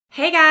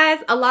Hey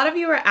guys, a lot of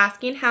you were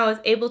asking how I was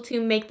able to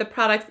make the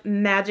products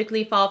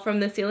magically fall from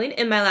the ceiling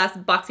in my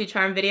last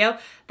Boxycharm video.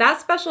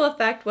 That special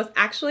effect was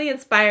actually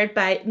inspired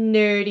by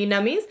Nerdy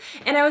Nummies,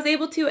 and I was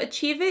able to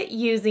achieve it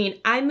using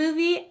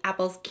iMovie,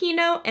 Apple's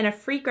Keynote, and a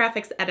free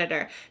graphics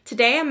editor.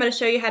 Today I'm going to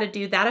show you how to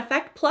do that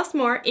effect plus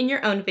more in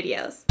your own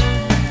videos.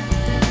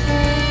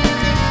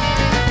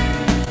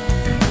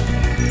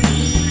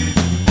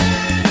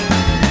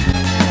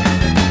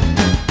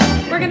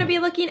 We're going to be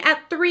looking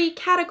at 3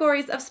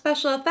 categories of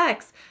special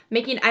effects: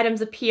 making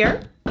items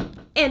appear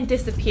and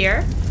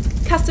disappear,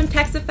 custom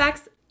text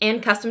effects,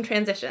 and custom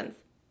transitions.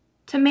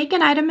 To make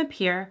an item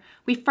appear,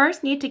 we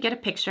first need to get a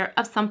picture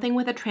of something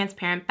with a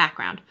transparent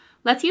background.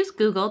 Let's use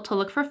Google to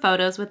look for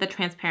photos with a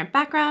transparent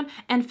background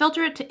and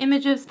filter it to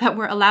images that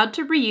we're allowed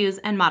to reuse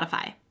and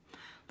modify.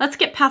 Let's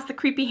get past the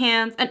creepy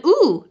hands and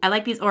ooh, I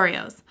like these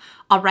Oreos.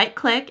 I'll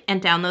right-click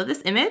and download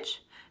this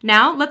image.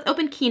 Now let's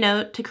open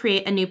Keynote to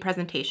create a new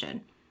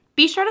presentation.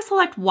 Be sure to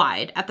select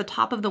wide at the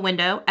top of the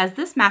window, as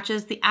this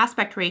matches the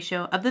aspect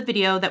ratio of the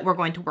video that we're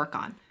going to work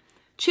on.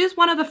 Choose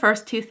one of the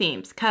first 2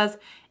 themes, because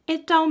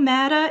it don't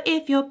matter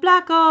if you're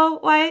black or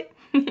white.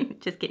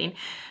 Just kidding.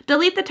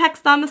 Delete the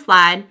text on the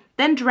slide,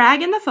 then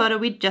drag in the photo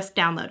we just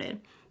downloaded.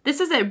 This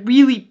is a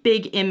really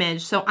big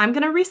image, so I'm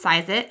going to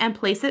resize it and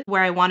place it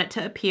where I want it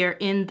to appear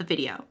in the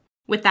video.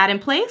 With that in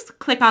place,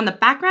 click on the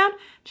background,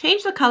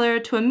 change the color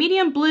to a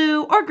medium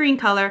blue or green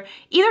color.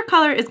 Either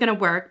color is going to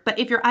work, but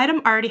if your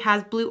item already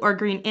has blue or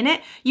green in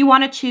it, you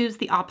want to choose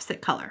the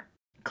opposite color.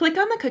 Click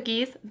on the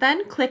cookies,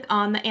 then click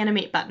on the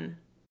Animate button.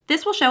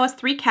 This will show us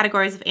 3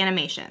 categories of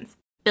animations: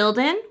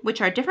 build-in, which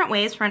are different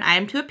ways for an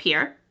item to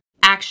appear;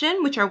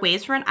 action, which are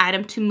ways for an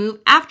item to move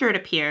after it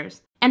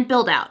appears; and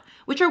build-out,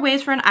 which are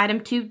ways for an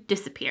item to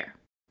disappear.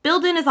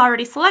 Build-in is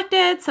already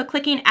selected, so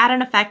clicking Add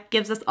an Effect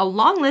gives us a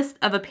long list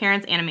of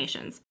appearance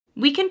animations.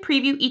 We can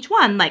preview each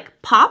one,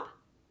 like pop,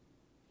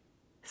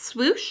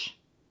 swoosh,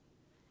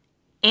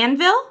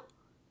 anvil,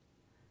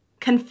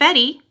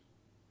 confetti.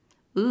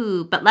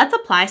 Ooh, but let's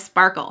apply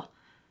sparkle.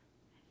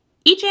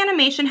 Each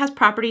animation has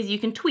properties you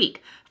can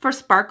tweak. For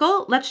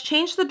sparkle, let's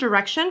change the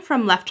direction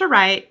from left to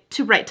right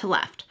to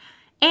left.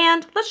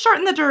 And let's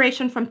shorten the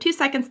duration from 2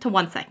 seconds to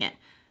 1 second.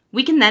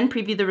 We can then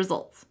preview the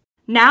results.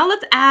 Now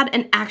let's add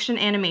an action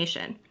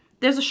animation.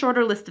 There's a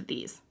shorter list of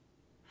these: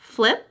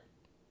 flip,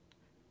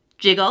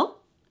 jiggle,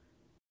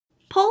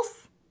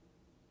 pulse.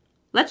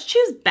 Let's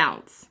choose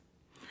bounce.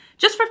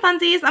 Just for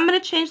funsies, I'm going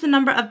to change the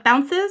number of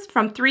bounces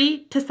from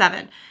 3 to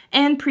 7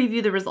 and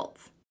preview the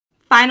results.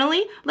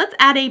 Finally, let's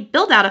add a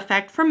build-out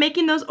effect for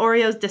making those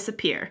Oreos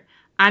disappear.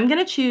 I'm going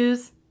to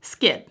choose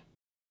skid.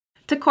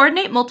 To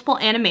coordinate multiple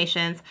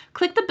animations,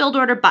 click the build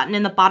order button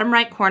in the bottom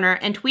right corner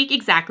and tweak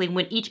exactly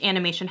when each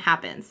animation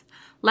happens.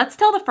 Let's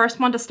tell the first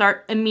one to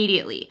start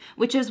immediately,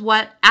 which is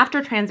what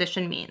after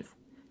transition means.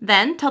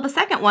 Then tell the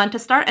second one to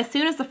start as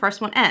soon as the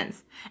first one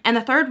ends, and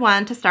the third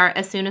one to start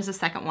as soon as the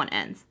second one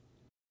ends.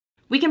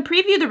 We can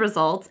preview the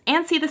results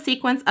and see the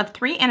sequence of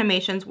 3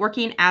 animations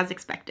working as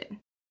expected.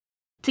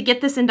 To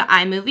get this into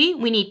iMovie,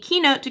 we need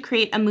Keynote to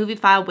create a movie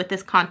file with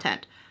this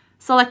content.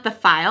 Select the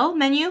File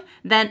menu,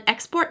 then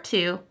Export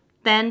to,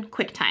 then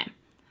QuickTime.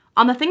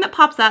 On the thing that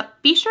pops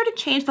up, be sure to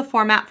change the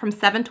format from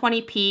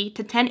 720p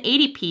to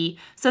 1080p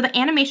so the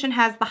animation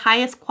has the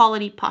highest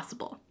quality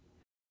possible.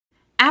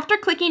 After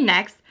clicking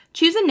Next,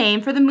 choose a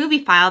name for the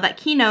movie file that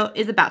Keynote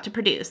is about to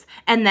produce,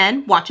 and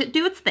then watch it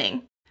do its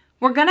thing.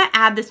 We're going to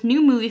add this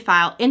new movie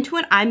file into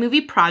an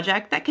iMovie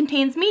project that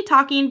contains me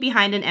talking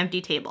behind an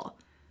empty table.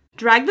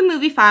 Drag the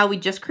movie file we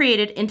just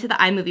created into the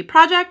iMovie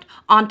project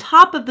on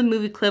top of the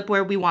movie clip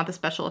where we want the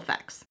special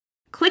effects.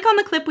 Click on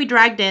the clip we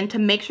dragged in to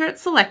make sure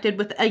it's selected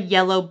with a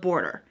yellow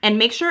border, and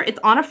make sure it's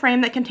on a frame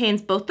that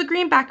contains both the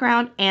green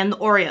background and the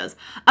Oreos.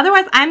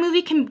 Otherwise,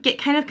 iMovie can get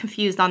kind of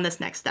confused on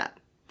this next step.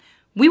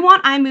 We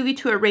want iMovie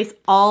to erase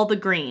all the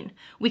green.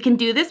 We can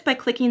do this by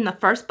clicking the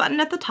first button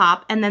at the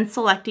top and then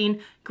selecting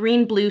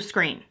Green-Blue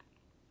Screen.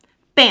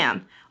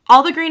 Bam!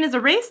 All the green is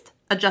erased.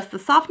 Adjust the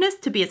softness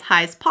to be as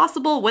high as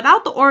possible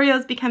without the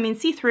Oreos becoming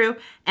see-through,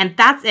 and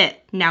that's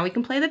it. Now we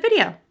can play the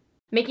video.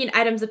 Making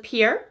items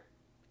appear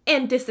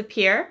and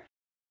disappear.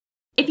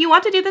 If you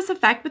want to do this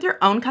effect with your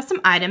own custom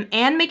item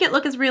and make it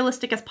look as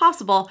realistic as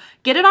possible,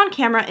 get it on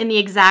camera in the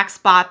exact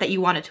spot that you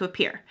want it to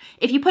appear.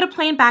 If you put a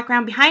plain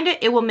background behind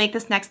it, it will make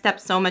this next step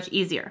so much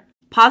easier.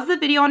 Pause the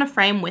video on a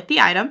frame with the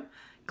item,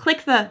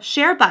 click the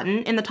Share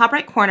button in the top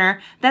right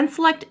corner, then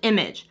select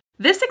Image.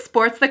 This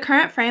exports the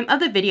current frame of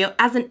the video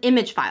as an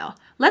image file.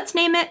 Let's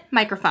name it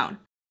Microphone.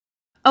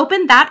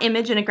 Open that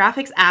image in a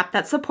graphics app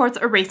that supports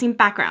erasing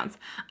backgrounds.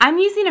 I'm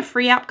using a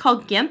free app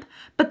called GIMP,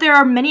 but there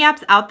are many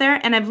apps out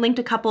there, and I've linked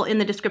a couple in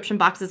the description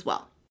box as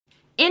well.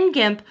 In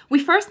GIMP, we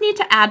first need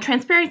to add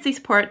transparency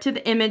support to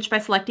the image by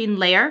selecting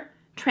Layer,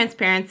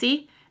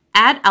 Transparency,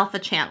 Add Alpha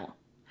Channel.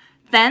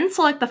 Then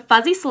select the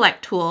Fuzzy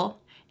Select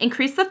tool,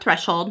 increase the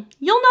threshold,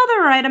 you'll know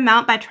the right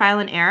amount by trial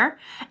and error,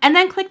 and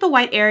then click the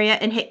white area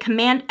and hit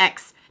Command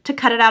X to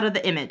cut it out of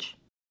the image.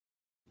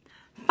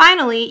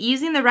 Finally,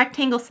 using the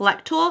rectangle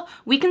select tool,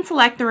 we can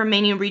select the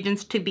remaining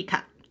regions to be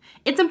cut.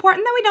 It's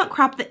important that we don't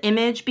crop the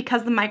image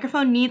because the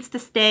microphone needs to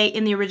stay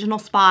in the original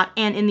spot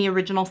and in the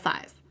original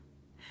size.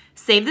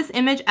 Save this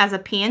image as a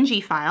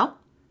PNG file.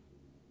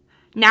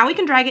 Now we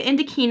can drag it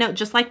into Keynote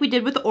just like we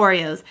did with the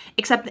Oreos,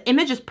 except the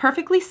image is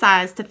perfectly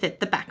sized to fit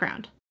the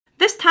background.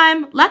 This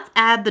time, let's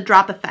add the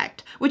drop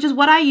effect, which is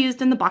what I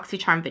used in the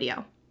Boxycharm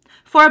video.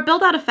 For a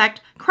build-out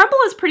effect, crumble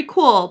is pretty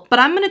cool, but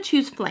I'm going to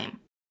choose flame.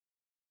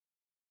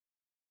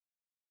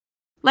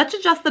 Let's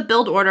adjust the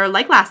build order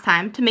like last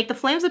time to make the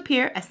flames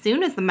appear as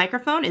soon as the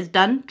microphone is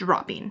done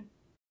dropping.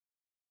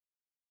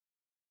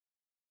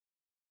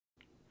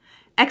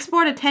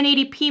 Export a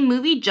 1080p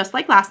movie just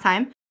like last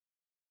time.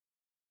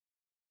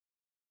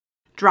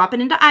 Drop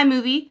it into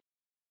iMovie.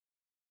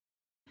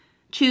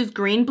 Choose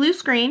green blue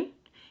screen,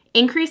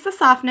 increase the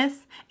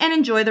softness, and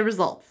enjoy the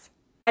results.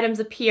 Items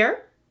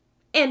appear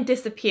and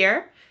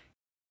disappear.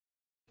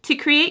 To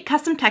create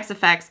custom text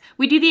effects,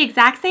 we do the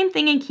exact same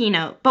thing in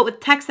Keynote, but with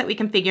text that we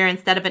configure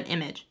instead of an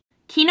image.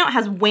 Keynote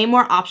has way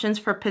more options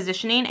for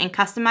positioning and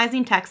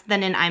customizing text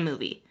than in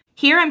iMovie.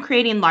 Here I'm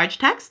creating large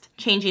text,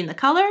 changing the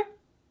color,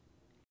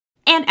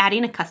 and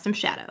adding a custom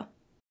shadow.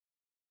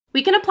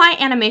 We can apply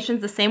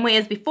animations the same way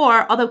as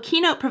before, although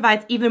Keynote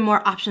provides even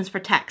more options for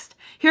text.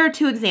 Here are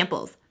two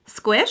examples: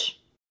 squish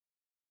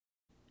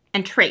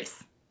and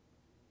trace.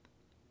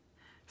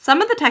 Some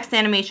of the text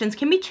animations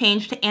can be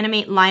changed to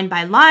animate line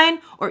by line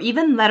or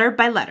even letter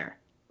by letter.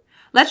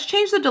 Let's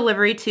change the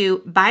delivery to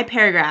by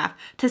paragraph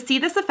to see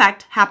this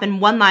effect happen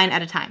one line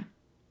at a time.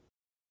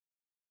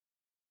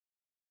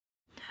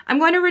 I'm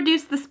going to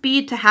reduce the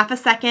speed to half a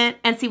second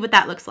and see what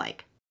that looks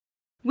like.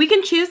 We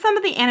can choose some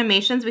of the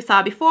animations we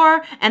saw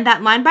before, and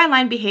that line by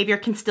line behavior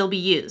can still be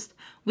used.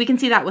 We can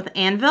see that with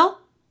anvil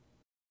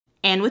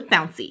and with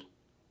bouncy.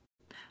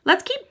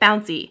 Let's keep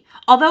bouncy,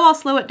 although I'll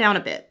slow it down a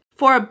bit.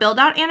 For a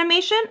build-out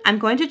animation, I'm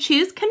going to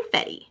choose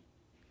confetti.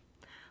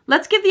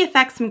 Let's give the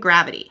effect some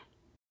gravity.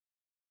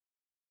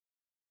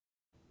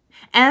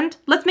 And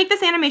let's make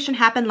this animation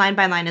happen line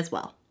by line as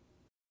well.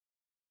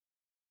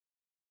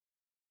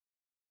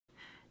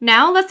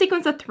 Now let's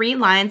sequence the 3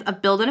 lines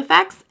of build-in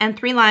effects and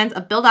 3 lines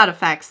of build-out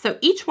effects, so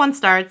each one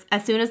starts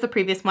as soon as the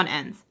previous one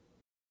ends.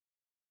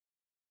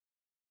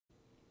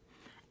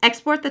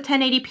 Export the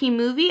 1080p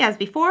movie as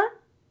before.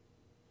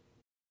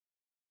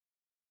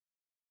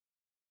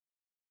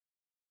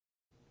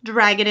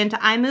 Drag it into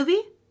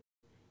iMovie,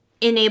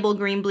 enable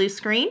green blue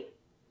screen,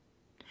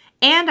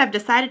 and I've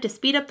decided to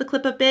speed up the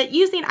clip a bit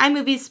using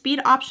iMovie's speed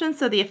option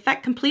so the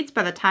effect completes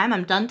by the time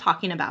I'm done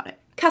talking about it.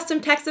 Custom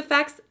text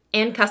effects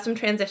and custom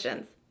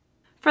transitions.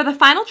 For the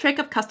final trick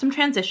of custom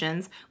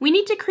transitions, we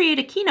need to create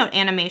a Keynote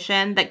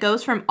animation that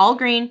goes from all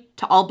green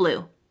to all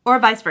blue, or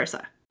vice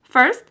versa.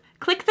 First,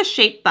 click the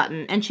Shape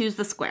button and choose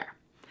the square.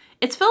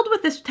 It's filled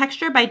with this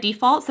texture by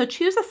default, so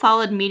choose a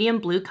solid medium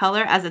blue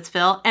color as its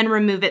fill and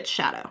remove its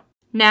shadow.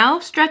 Now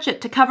stretch it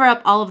to cover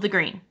up all of the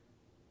green.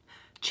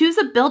 Choose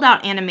a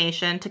build-out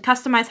animation to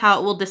customize how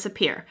it will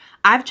disappear.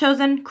 I've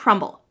chosen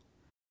crumble.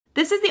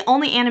 This is the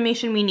only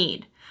animation we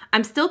need.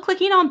 I'm still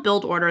clicking on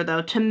build order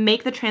though to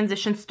make the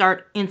transition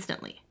start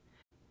instantly.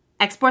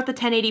 Export the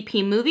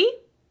 1080p movie.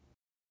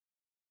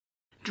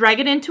 Drag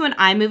it into an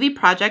iMovie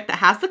project that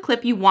has the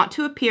clip you want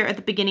to appear at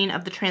the beginning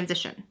of the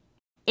transition.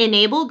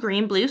 Enable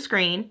green blue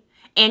screen,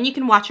 and you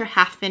can watch your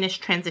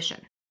half-finished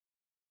transition.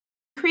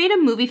 Create a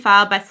movie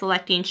file by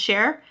selecting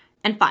Share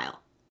and File.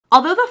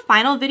 Although the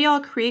final video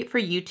I'll create for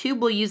YouTube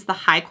will use the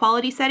high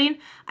quality setting,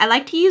 I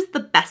like to use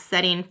the best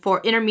setting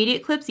for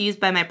intermediate clips used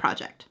by my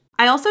project.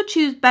 I also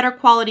choose better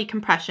quality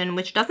compression,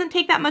 which doesn't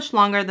take that much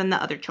longer than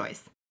the other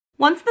choice.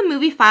 Once the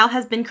movie file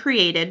has been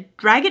created,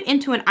 drag it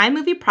into an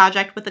iMovie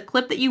project with the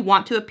clip that you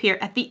want to appear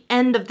at the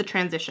end of the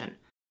transition.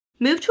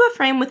 Move to a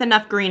frame with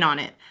enough green on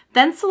it,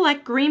 then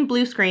select green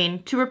blue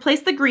screen to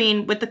replace the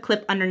green with the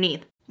clip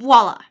underneath.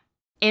 Voila!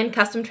 And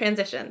custom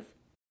transitions.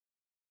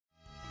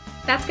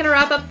 That's gonna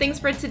wrap up things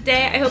for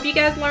today. I hope you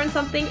guys learned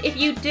something. If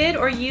you did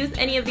or used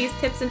any of these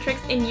tips and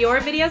tricks in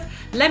your videos,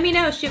 let me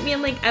know. Shoot me a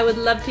link. I would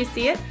love to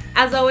see it.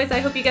 As always, I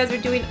hope you guys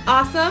are doing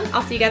awesome.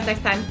 I'll see you guys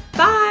next time.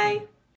 Bye!